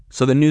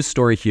So the news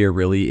story here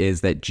really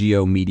is that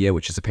Geo Media,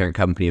 which is a parent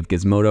company of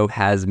Gizmodo,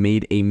 has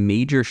made a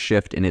major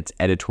shift in its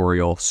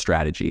editorial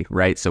strategy,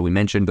 right? So we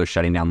mentioned they're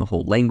shutting down the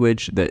whole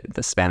language, the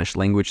Spanish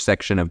language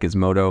section of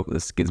Gizmodo,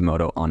 this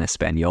Gizmodo en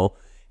Español,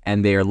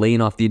 and they are laying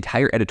off the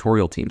entire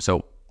editorial team.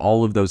 So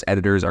all of those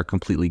editors are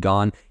completely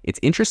gone. It's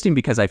interesting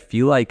because I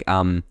feel like,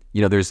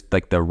 there's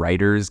like the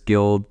Writers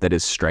Guild that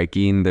is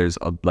striking. There's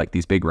like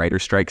these big writer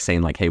strikes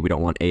saying like, hey, we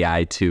don't want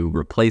AI to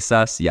replace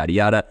us, yada,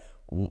 yada.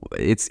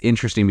 It's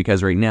interesting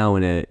because right now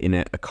in an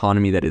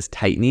economy that is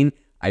tightening,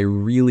 I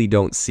really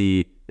don't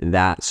see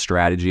that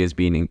strategy as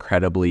being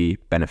incredibly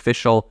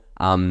beneficial.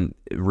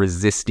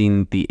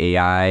 Resisting the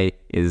AI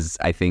is,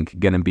 I think,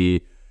 going to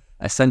be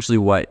essentially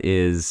what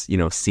is,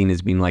 seen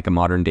as being like a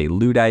modern day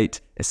Luddite,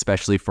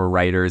 especially for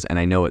writers. And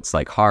I know it's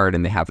like hard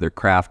and they have their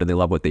craft and they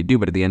love what they do,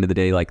 but at the end of the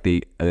day, like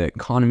the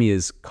economy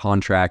is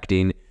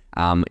contracting.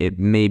 It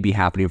may be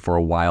happening for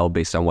a while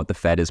based on what the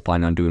Fed is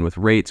planning on doing with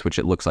rates, which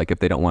it looks like if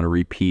they don't want to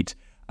repeat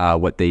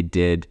what they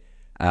did,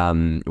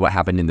 what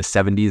happened in the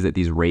 70s, that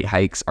these rate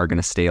hikes are going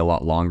to stay a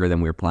lot longer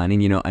than we were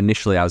planning.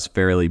 Initially I was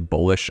fairly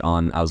bullish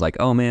I was like,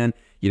 oh man,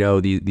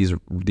 these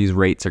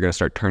rates are going to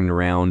start turning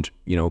around,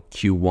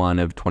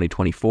 Q1 of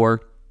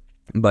 2024.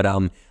 But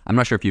I'm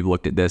not sure if you've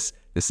looked at this.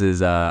 This is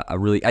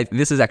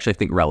this is actually, I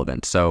think,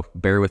 relevant. So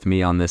bear with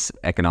me on this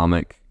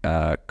economic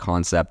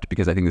concept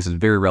because I think this is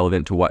very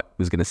relevant to what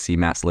was going to see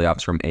mass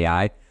layoffs from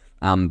AI.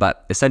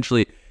 But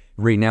essentially,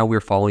 right now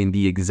we're following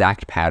the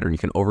exact pattern. You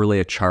can overlay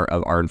a chart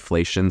of our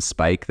inflation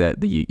spike that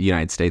the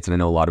United States, and I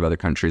know a lot of other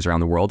countries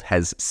around the world,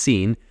 has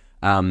seen.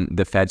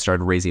 The Fed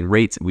started raising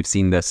rates. We've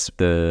seen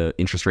the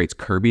interest rates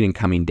curbing and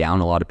coming down.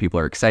 A lot of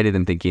people are excited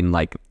and thinking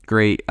like,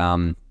 great,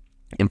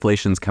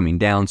 inflation's coming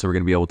down, so we're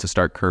going to be able to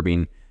start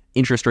curbing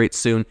interest rates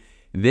soon.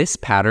 This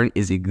pattern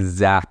is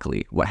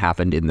exactly what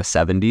happened in the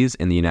 70s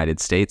in the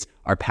United States.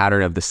 Our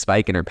pattern of the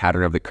spike and our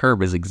pattern of the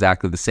curve is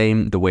exactly the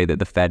same. The way that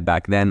the Fed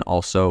back then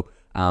also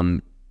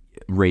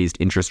raised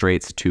interest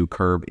rates to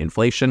curb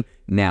inflation.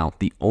 Now,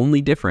 the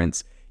only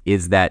difference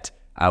is that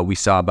we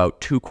saw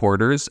about 2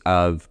 quarters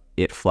of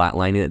it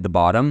flatlining at the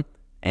bottom.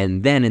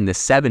 And then in the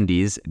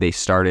 70s, they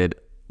started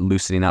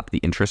loosening up the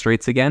interest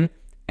rates again.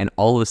 And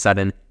all of a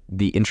sudden,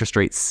 the interest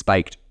rates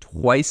spiked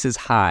twice as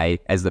high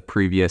as the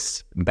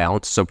previous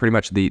bounce. So pretty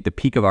much the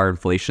peak of our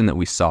inflation that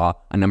we saw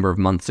a number of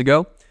months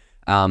ago,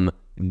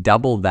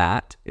 double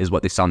that is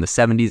what they saw in the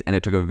 70s. And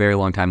it took a very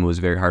long time. It was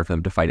very hard for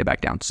them to fight it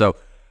back down. So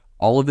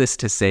all of this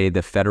to say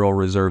the Federal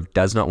Reserve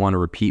does not want to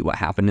repeat what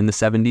happened in the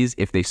 70s.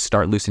 If they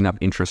start loosening up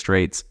interest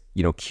rates,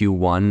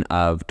 Q1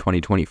 of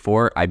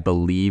 2024, I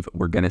believe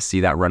we're going to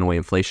see that runaway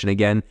inflation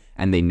again.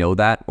 And they know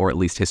that, or at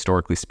least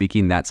historically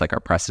speaking, that's like our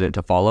precedent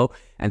to follow.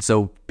 And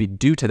so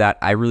due to that,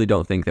 I really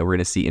don't think that we're going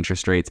to see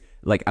interest rates.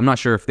 Like, I'm not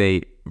sure if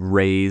they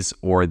raise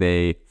or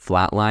they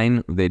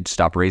flatline, they'd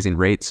stop raising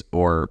rates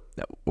or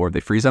they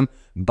freeze them,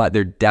 but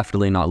they're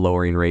definitely not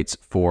lowering rates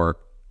for,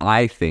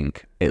 I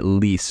think, at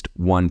least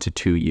 1 to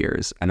 2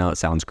 years. I know it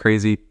sounds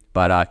crazy,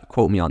 but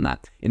quote me on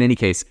that. In any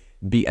case,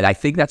 I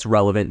think that's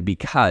relevant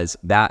because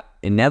that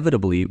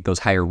inevitably, those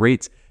higher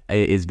rates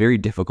is very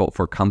difficult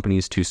for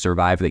companies to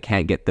survive. They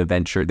can't get the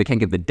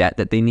debt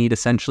that they need,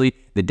 essentially.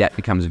 The debt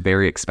becomes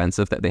very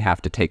expensive that they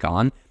have to take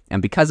on.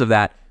 And because of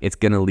that, it's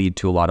going to lead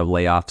to a lot of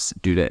layoffs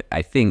due to,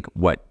 I think,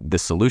 what the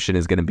solution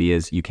is going to be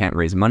is you can't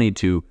raise money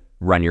to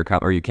run your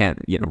company, or you can't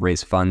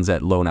raise funds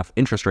at low enough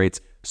interest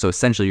rates. So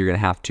essentially, you're going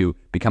to have to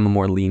become a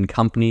more lean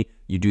company.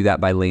 You do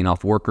that by laying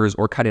off workers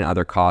or cutting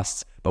other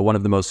costs. But one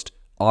of the most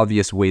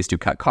obvious ways to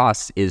cut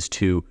costs is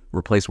to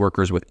replace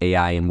workers with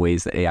AI in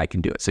ways that AI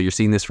can do it. So you're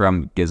seeing this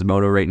from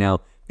Gizmodo right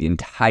now. The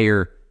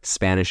entire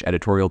Spanish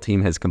editorial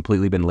team has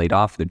completely been laid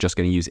off. They're just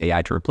going to use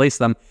AI to replace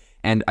them.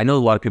 And I know a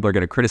lot of people are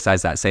going to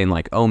criticize that, saying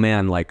like, oh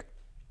man, like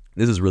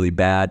this is really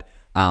bad.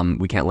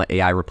 We can't let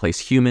AI replace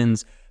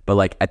humans. But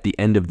like at the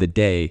end of the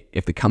day,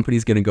 if the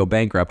company's going to go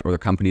bankrupt or the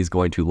company's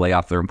going to lay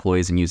off their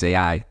employees and use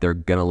AI, they're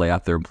going to lay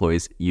off their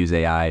employees, use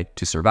AI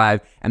to survive.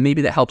 And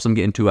maybe that helps them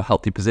get into a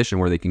healthy position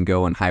where they can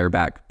go and hire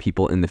back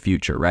people in the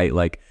future, right?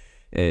 Like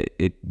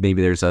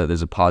maybe there's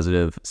a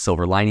positive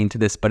silver lining to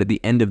this. But at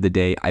the end of the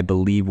day, I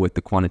believe with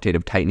the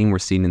quantitative tightening we're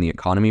seeing in the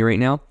economy right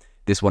now,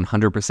 this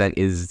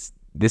 100%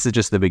 this is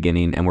just the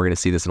beginning, and we're going to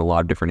see this in a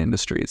lot of different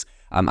industries.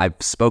 I've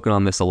spoken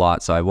on this a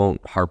lot, so I won't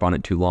harp on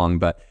it too long,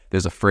 but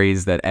there's a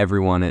phrase that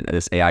everyone at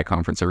this AI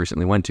conference I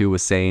recently went to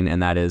was saying,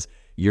 and that is,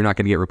 you're not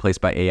going to get replaced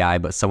by AI,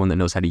 but someone that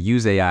knows how to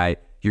use AI,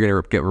 you're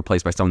going to get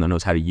replaced by someone that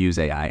knows how to use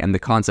AI. And the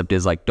concept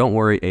is like, don't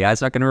worry, AI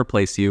is not going to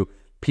replace you.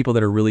 People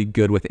that are really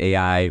good with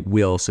AI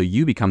will, so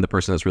you become the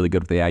person that's really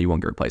good with AI, you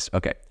won't get replaced.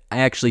 Okay, I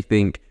actually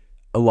think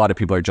a lot of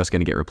people are just going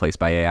to get replaced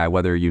by AI,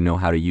 whether you know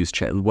how to use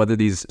whether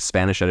these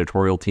Spanish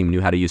editorial team knew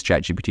how to use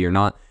ChatGPT or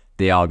not,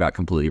 they all got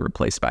completely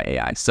replaced by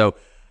AI. So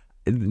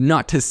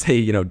not to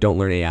say, don't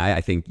learn AI. I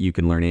think you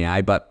can learn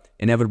AI, but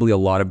inevitably a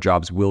lot of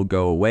jobs will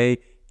go away.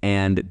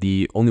 And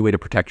the only way to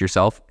protect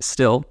yourself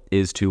still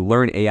is to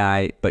learn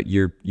AI, but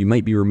you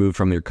might be removed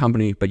from your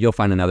company, but you'll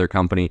find another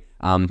company,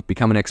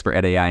 become an expert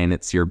at AI, and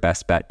it's your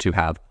best bet to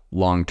have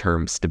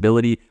long-term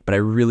stability. But I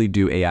really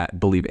do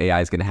believe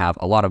AI is going to have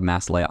a lot of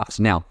mass layoffs.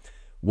 Now,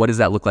 what does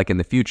that look like in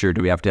the future?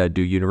 Do we have to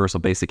do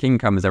universal basic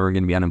income? Is everyone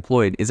going to be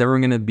unemployed? Is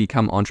everyone going to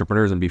become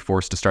entrepreneurs and be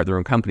forced to start their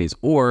own companies?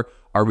 Or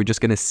are we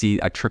just going to see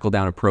a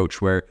trickle-down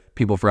approach where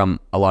people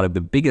from a lot of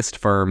the biggest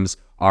firms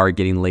are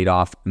getting laid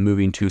off,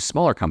 moving to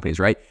smaller companies,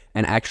 right?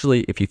 And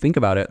actually, if you think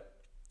about it,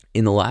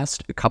 in the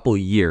last couple of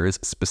years,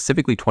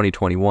 specifically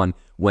 2021,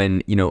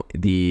 when,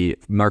 the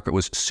market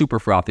was super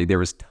frothy, there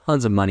was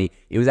tons of money.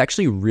 It was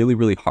actually really,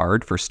 really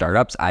hard for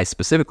startups. I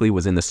specifically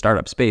was in the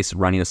startup space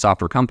running a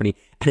software company,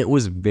 and it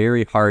was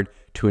very hard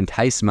to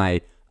entice my,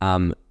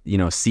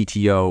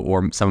 CTO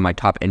or some of my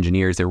top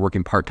engineers. They're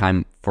working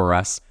part-time for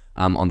us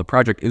on the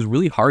project. It was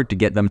really hard to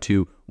get them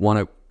to want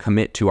to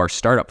commit to our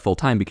startup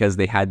full-time because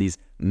they had these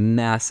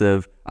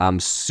massive,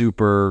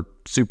 super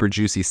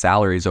juicy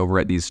salaries over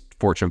at these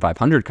Fortune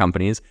 500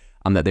 companies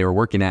that they were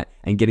working at,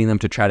 and getting them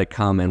to try to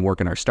come and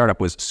work in our startup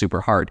was super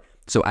hard.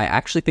 So I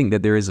actually think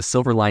that there is a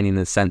silver lining in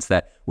the sense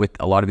that with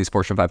a lot of these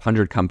Fortune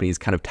 500 companies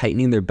kind of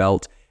tightening their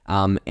belt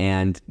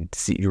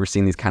we're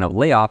seeing these kind of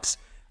layoffs,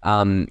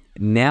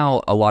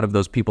 now a lot of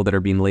those people that are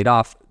being laid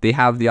off, they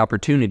have the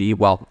opportunity,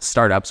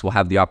 startups will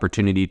have the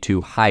opportunity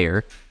to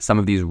hire some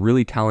of these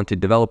really talented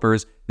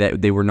developers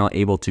that they were not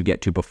able to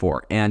get to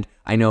before. And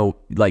I know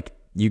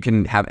you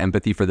can have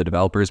empathy for the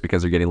developers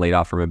because they're getting laid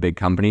off from a big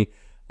company.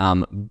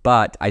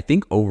 But I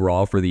think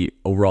overall, for the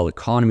overall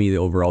economy, the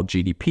overall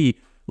GDP,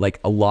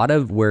 a lot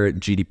of where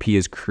GDP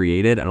is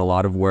created and a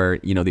lot of where,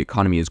 the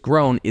economy has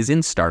grown is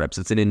in startups.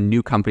 It's in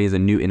new companies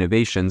and new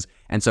innovations.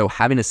 And so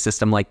having a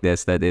system like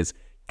this that is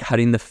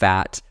cutting the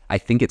fat, I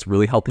think it's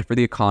really healthy for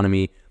the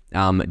economy.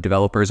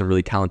 Developers and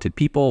really talented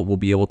people will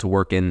be able to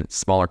work in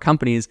smaller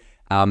companies.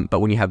 But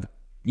when you have,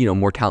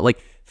 more talent,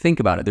 think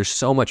about it. There's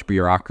so much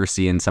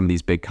bureaucracy in some of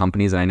these big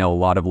companies. And I know a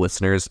lot of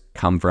listeners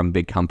come from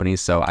big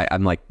companies. So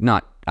I'm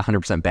not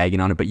 100%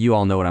 bagging on it, but you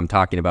all know what I'm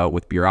talking about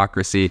with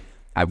bureaucracy.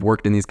 I've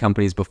worked in these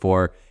companies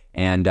before,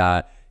 and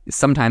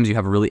sometimes you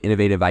have a really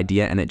innovative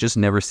idea and it just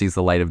never sees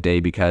the light of day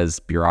because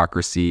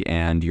bureaucracy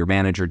and your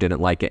manager didn't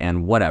like it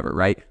and whatever,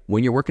 right?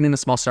 When you're working in a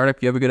small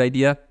startup, you have a good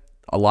idea.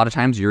 A lot of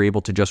times you're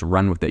able to just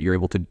run with it. You're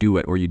able to do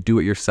it, or you do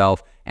it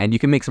yourself, and you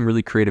can make some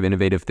really creative,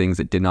 innovative things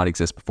that did not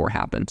exist before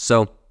happen.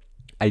 So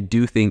I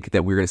do think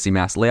that we're going to see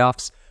mass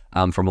layoffs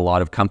from a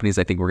lot of companies.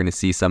 I think we're going to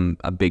see some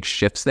big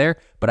shifts there,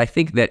 but I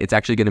think that it's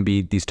actually going to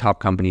be these top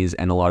companies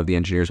and a lot of the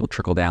engineers will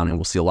trickle down, and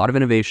we'll see a lot of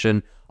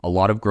innovation. A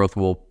lot of growth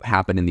will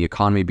happen in the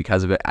economy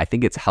because of it. I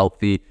think it's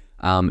healthy.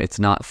 It's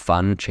not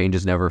fun. Change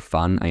is never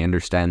fun. I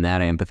understand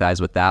that. I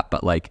empathize with that,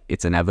 but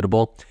it's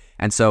inevitable.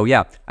 And so,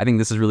 yeah, I think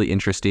this is really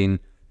interesting.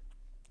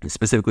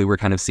 Specifically, we're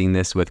kind of seeing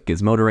this with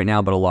Gizmodo right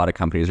now, but a lot of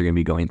companies are going to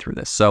be going through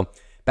this. So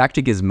back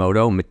to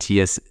Gizmodo,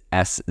 Matthias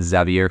S.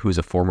 Xavier, who's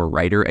a former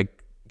writer at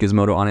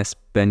Gizmodo en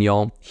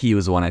Español, he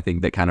was the one I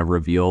think that kind of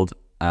revealed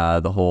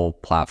the whole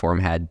platform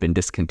had been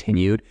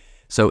discontinued.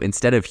 So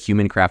instead of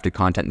human-crafted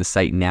content, the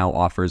site now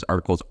offers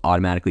articles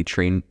automatically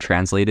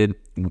translated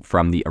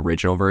from the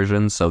original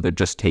version. So they're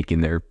just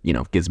taking their,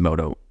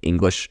 Gizmodo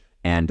English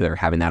and they're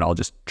having that all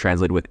just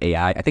translated with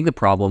AI. I think the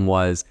problem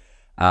was,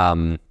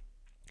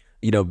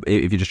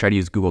 if you just try to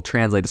use Google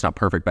Translate, it's not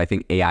perfect, but I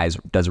think AI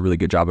does a really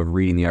good job of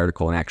reading the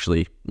article and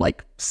actually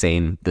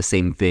saying the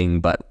same thing,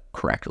 but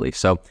correctly.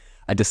 So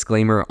a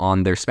disclaimer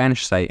on their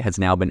Spanish site has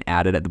now been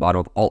added at the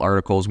bottom of all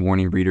articles,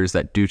 warning readers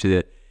that due to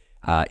the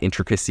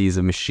intricacies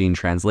of machine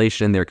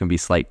translation, there can be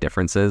slight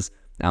differences.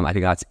 I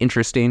think that's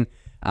interesting.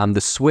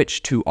 The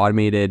switch to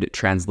automated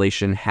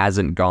translation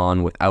hasn't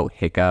gone without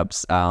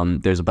hiccups.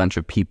 There's a bunch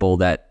of people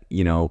that,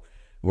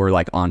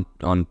 were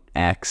on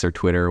X or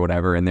Twitter or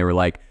whatever, and they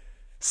were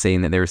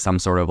saying that there was some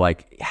sort of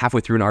halfway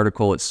through an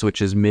article, it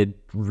switches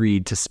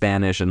mid-read to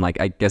Spanish, and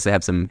I guess they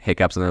have some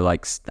hiccups, and they're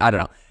I don't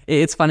know.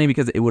 It's funny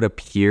because it would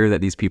appear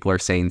that these people are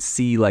saying,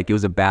 see, it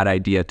was a bad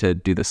idea to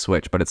do the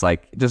switch, but it's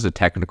just a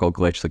technical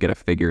glitch. They'll get it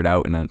figured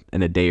out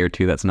in a day or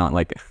two. That's not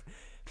I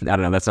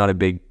don't know, that's not a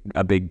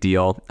big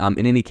deal.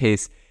 In any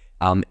case,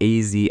 AZ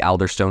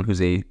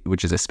Alderstone,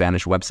 which is a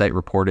Spanish website,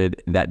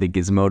 reported that the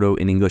Gizmodo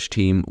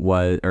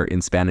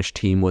in Spanish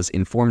team was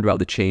informed about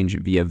the change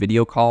via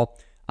video call.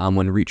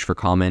 When reached for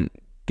comment,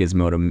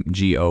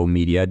 Gizmodo GO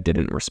Media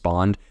didn't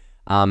respond.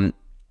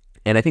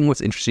 And I think what's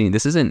interesting,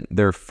 this isn't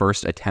their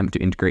first attempt to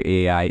integrate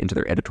AI into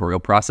their editorial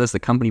process. The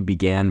company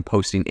began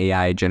posting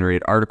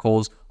AI-generated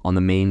articles on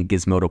the main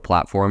Gizmodo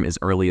platform as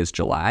early as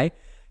July.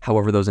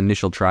 However, those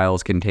initial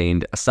trials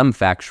contained some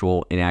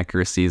factual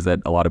inaccuracies that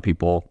a lot of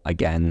people,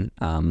 again,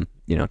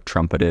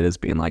 trumpeted as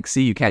being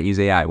see, you can't use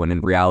AI, when in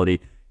reality,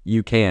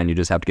 you can. You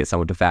just have to get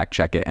someone to fact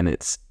check it, and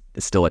it's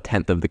still a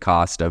tenth of the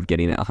cost of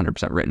getting it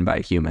 100% written by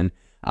a human,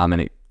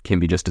 and it can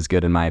be just as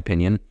good in my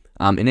opinion.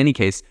 In any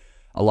case,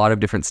 a lot of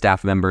different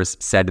staff members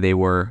said they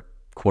were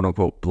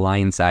quote-unquote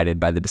blindsided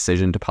by the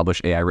decision to publish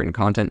AI-written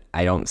content.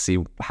 I don't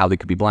see how they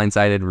could be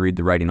blindsided. Read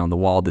the writing on the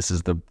wall. This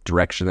is the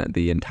direction that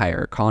the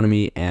entire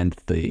economy and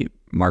the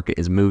market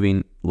is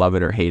moving. Love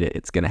it or hate it,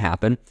 it's going to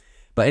happen.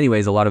 But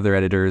anyways, a lot of their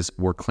editors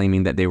were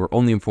claiming that they were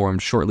only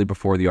informed shortly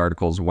before the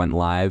articles went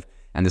live.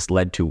 and this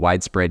led to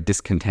widespread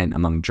discontent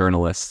among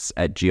journalists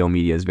at Geo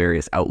Media's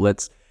various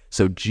outlets.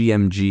 So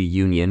GMG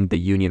Union, the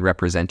union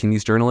representing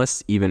these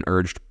journalists, even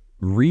urged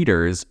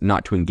readers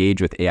not to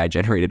engage with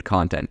AI-generated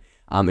content.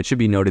 It should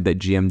be noted that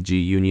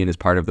GMG Union is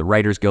part of the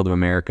Writers Guild of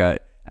America,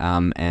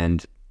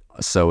 and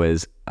so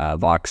is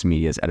Vox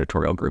Media's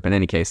editorial group. In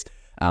any case,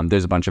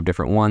 there's a bunch of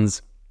different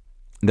ones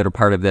that are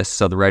part of this.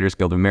 So the Writers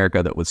Guild of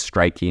America that was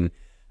striking.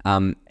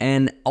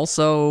 And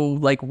also,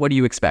 like, what do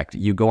you expect?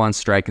 You go on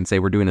strike and say,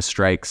 we're doing a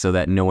strike so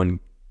that no one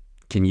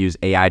can use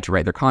AI to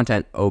write their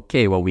content.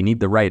 Okay, well, we need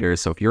the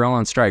writers. So if you're all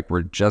on strike,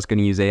 we're just going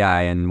to use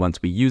AI. And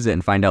once we use it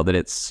and find out that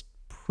it's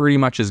pretty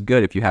much as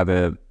good, if you have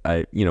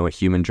a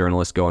human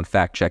journalist go and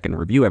fact check and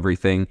review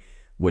everything,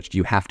 which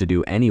you have to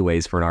do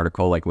anyways for an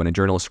article. Like when a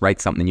journalist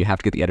writes something, you have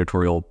to get the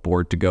editorial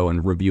board to go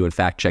and review and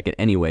fact check it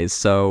anyways.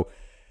 So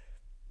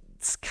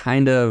it's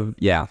kind of,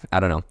 I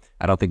don't know.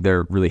 I don't think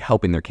they're really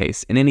helping their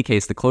case. In any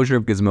case, the closure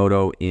of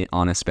Gizmodo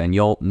on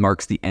Espanol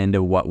marks the end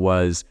of what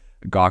was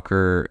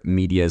Gawker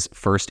Media's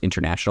first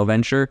international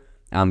venture.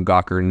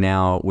 Gawker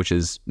now, which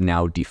is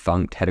now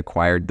defunct, had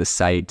acquired the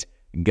site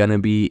gonna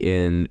be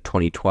in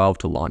 2012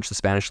 to launch the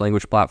Spanish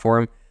language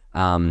platform.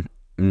 I'm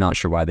not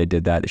sure why they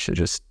did that. They should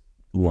have just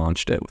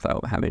launched it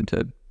without having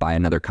to buy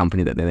another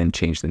company that they then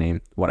changed the name,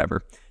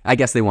 whatever. I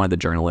guess they wanted the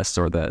journalists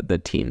or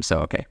the team, so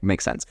okay,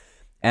 makes sense.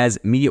 As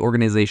media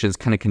organizations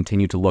kind of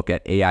continue to look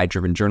at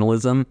AI-driven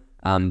journalism,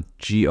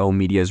 Geo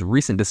Media's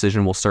recent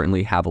decision will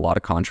certainly have a lot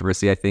of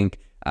controversy, I think,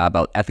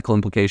 about ethical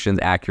implications,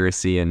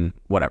 accuracy, and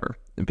whatever.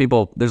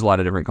 There's a lot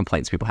of different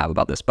complaints people have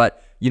about this,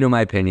 but you know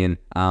my opinion.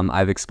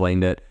 I've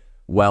explained it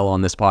well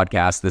on this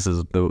podcast. This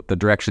is the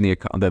direction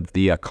of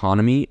the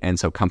economy, and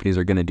so companies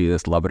are going to do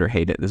this, love it or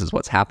hate it. This is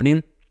what's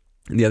happening.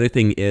 And the other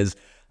thing is,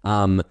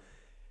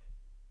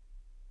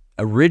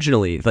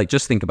 originally, like,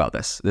 just think about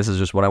this. This is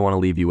just what I want to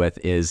leave you with,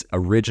 is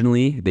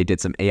originally they did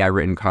some AI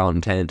written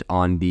content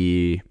on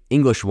the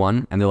English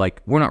one, and they're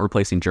like, we're not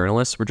replacing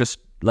journalists. We're just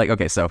like,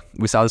 okay, so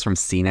we saw this from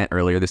CNET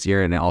earlier this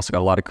year, and it also got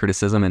a lot of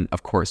criticism. And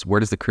of course, where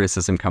does the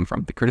criticism come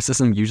from? The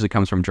criticism usually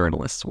comes from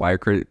journalists. Why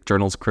are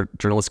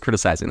journalists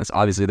criticizing this?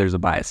 Obviously, there's a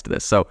bias to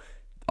this. So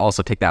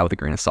also take that with a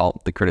grain of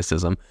salt, the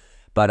criticism.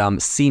 But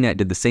CNET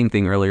did the same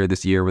thing earlier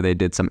this year where they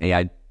did some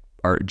AI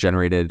art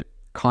generated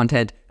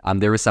content.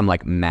 There was some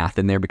like math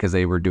in there because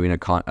they were doing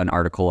an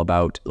article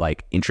about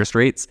like interest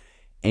rates,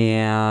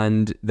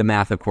 and the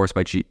math, of course,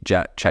 by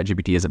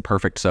ChatGPT isn't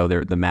perfect, so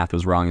the math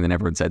was wrong, and then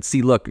everyone said,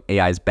 see, look,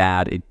 AI is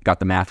bad, it got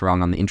the math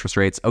wrong on the interest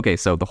rates. Okay,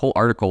 so the whole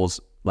article's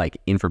like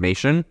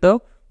information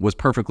though was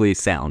perfectly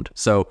sound.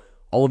 So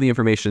all of the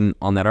information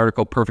on that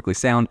article, perfectly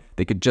sound.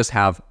 They could just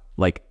have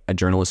like a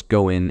journalist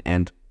go in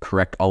and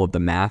correct all of the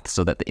math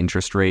so that the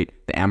interest rate,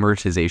 the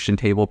amortization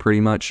table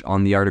pretty much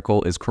on the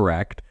article is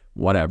correct,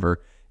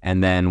 whatever.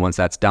 And then once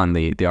that's done,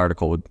 the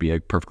article would be a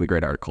perfectly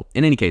great article.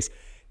 In any case,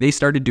 they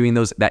started doing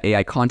that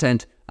AI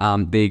content.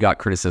 They got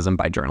criticism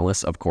by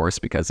journalists, of course,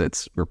 because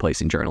it's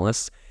replacing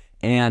journalists.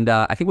 And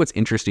I think what's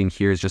interesting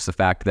here is just the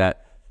fact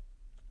that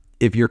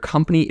if your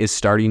company is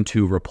starting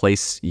to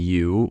replace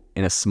you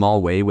in a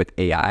small way with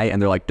AI, and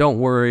they're like, don't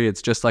worry,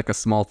 it's just like a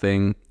small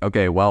thing.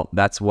 Okay, well,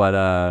 that's what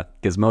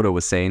Gizmodo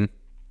was saying.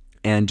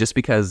 And just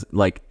because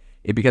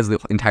the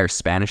entire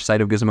Spanish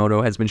side of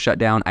Gizmodo has been shut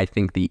down, I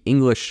think the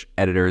English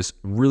editors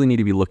really need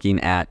to be looking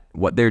at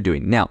what they're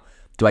doing. Now,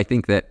 do I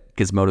think that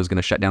Gizmodo is going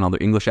to shut down all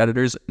their English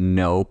editors?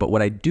 No, but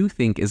what I do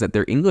think is that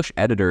their English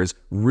editors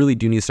really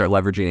do need to start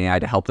leveraging AI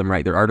to help them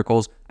write their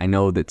articles. I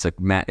know that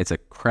it's a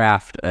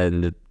craft,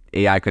 and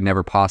AI could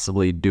never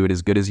possibly do it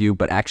as good as you,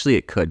 but actually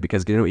it could,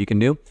 because you know what you can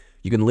do?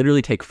 You can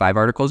literally take 5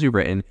 articles you've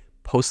written,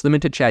 post them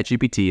into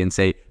ChatGPT, and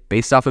say,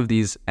 based off of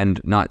these,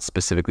 and not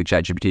specifically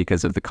ChatGPT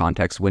because of the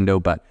context window,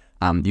 but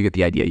you get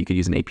the idea. You could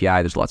use an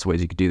API. There's lots of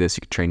ways you could do this.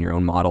 You could train your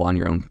own model on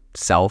your own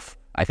self.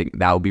 I think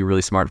that would be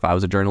really smart. If I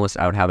was a journalist,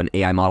 I would have an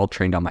AI model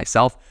trained on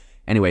myself.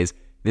 Anyways,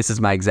 this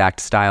is my exact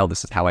style.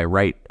 This is how I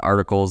write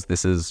articles.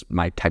 This is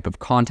my type of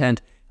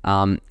content.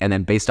 And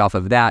then based off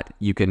of that,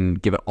 you can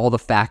give it all the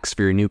facts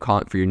for your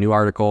new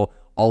article,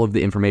 all of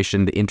the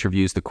information, the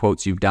interviews, the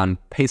quotes you've done,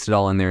 paste it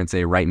all in there and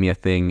say, write me a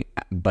thing,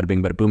 bada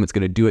bing, bada boom, it's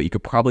going to do it. You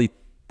could probably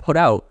put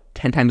out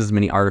 10 times as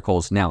many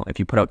articles. Now, if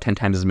you put out 10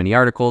 times as many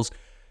articles,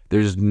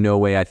 there's no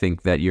way I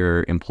think that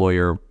your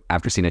employer,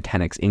 after seeing a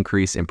 10x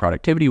increase in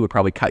productivity, would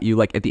probably cut you.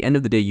 Like, at the end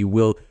of the day, you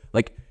will,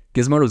 like,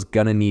 Gizmodo's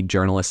gonna need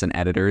journalists and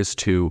editors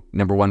to,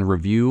 number one,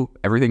 review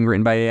everything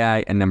written by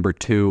AI, and number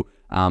two,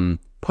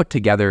 put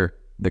together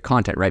the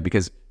content, right?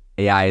 Because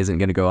AI isn't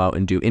gonna go out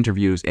and do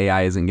interviews.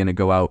 AI isn't gonna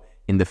go out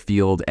in the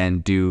field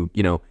and do,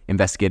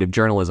 investigative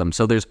journalism.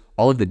 So there's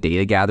all of the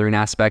data gathering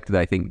aspect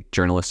that I think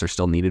journalists are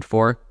still needed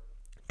for.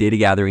 Data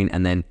gathering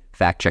and then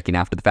fact checking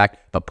after the fact,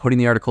 but putting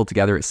the article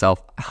together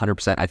itself,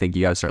 100%, I think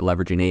you gotta start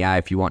leveraging AI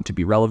if you want to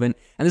be relevant.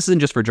 And this isn't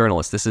just for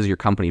journalists. This is your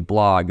company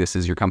blog. This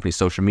is your company's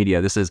social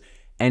media. This is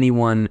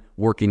anyone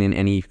working in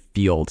any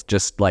field.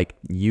 Just like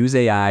use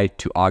AI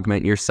to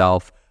augment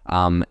yourself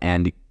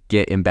and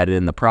get embedded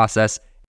in the process.